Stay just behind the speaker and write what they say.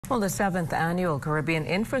Well, the 7th Annual Caribbean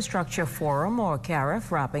Infrastructure Forum, or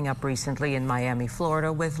CARIF, wrapping up recently in Miami,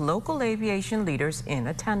 Florida, with local aviation leaders in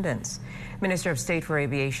attendance. Minister of State for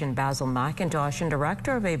Aviation Basil McIntosh and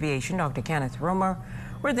Director of Aviation Dr. Kenneth Romer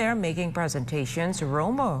were there making presentations.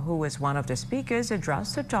 Romer, who was one of the speakers,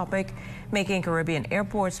 addressed the topic, making Caribbean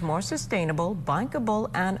airports more sustainable,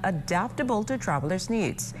 bankable, and adaptable to travelers'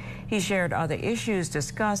 needs. He shared other issues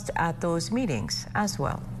discussed at those meetings as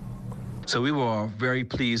well. So we were very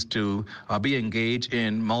pleased to be engaged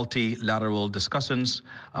in multilateral discussions,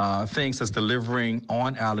 things as delivering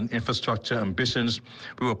on-island infrastructure ambitions.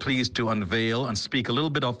 We were pleased to unveil and speak a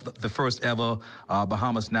little bit of the first ever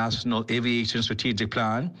Bahamas National Aviation Strategic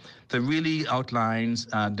Plan that really outlines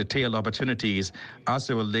detailed opportunities as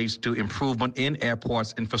it relates to improvement in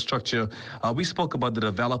airports infrastructure. We spoke about the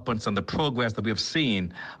developments and the progress that we have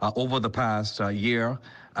seen over the past year,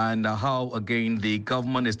 and how, again, the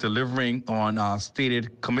government is delivering on stated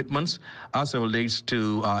commitments as it relates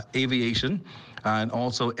to aviation and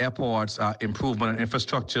also airports improvement and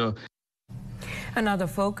infrastructure. Another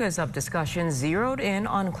focus of discussion zeroed in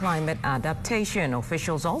on climate adaptation.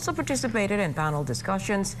 Officials also participated in panel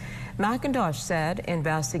discussions. McIntosh said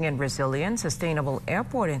investing in resilient, sustainable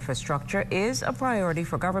airport infrastructure is a priority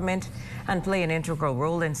for government and play an integral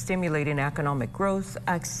role in stimulating economic growth,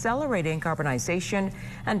 accelerating carbonization,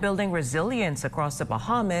 and building resilience across the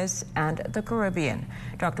Bahamas and the Caribbean.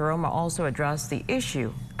 Dr. Romer also addressed the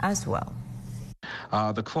issue as well.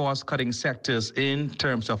 The cross-cutting sectors in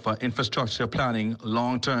terms of infrastructure planning,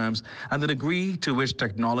 long terms, and the degree to which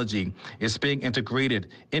technology is being integrated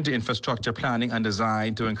into infrastructure planning and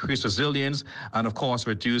design to increase resilience and, of course,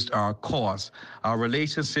 reduce our costs. Our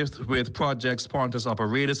relationships with project sponsors,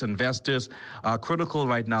 operators, investors are critical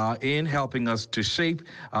right now in helping us to shape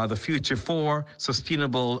the future for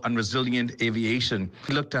sustainable and resilient aviation.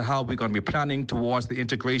 We looked at how we're going to be planning towards the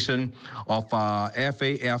integration of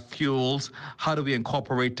FAF fuels. How do we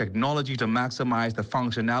incorporate technology to maximize the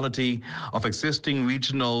functionality of existing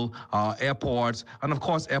regional airports and, of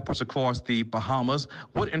course, airports across the Bahamas?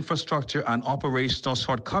 What infrastructure and operational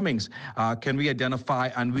shortcomings can we identify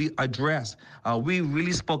and we address? We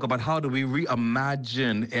really spoke about how do we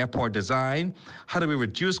reimagine airport design, how do we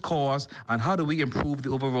reduce costs, and how do we improve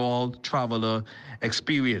the overall traveler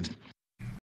experience.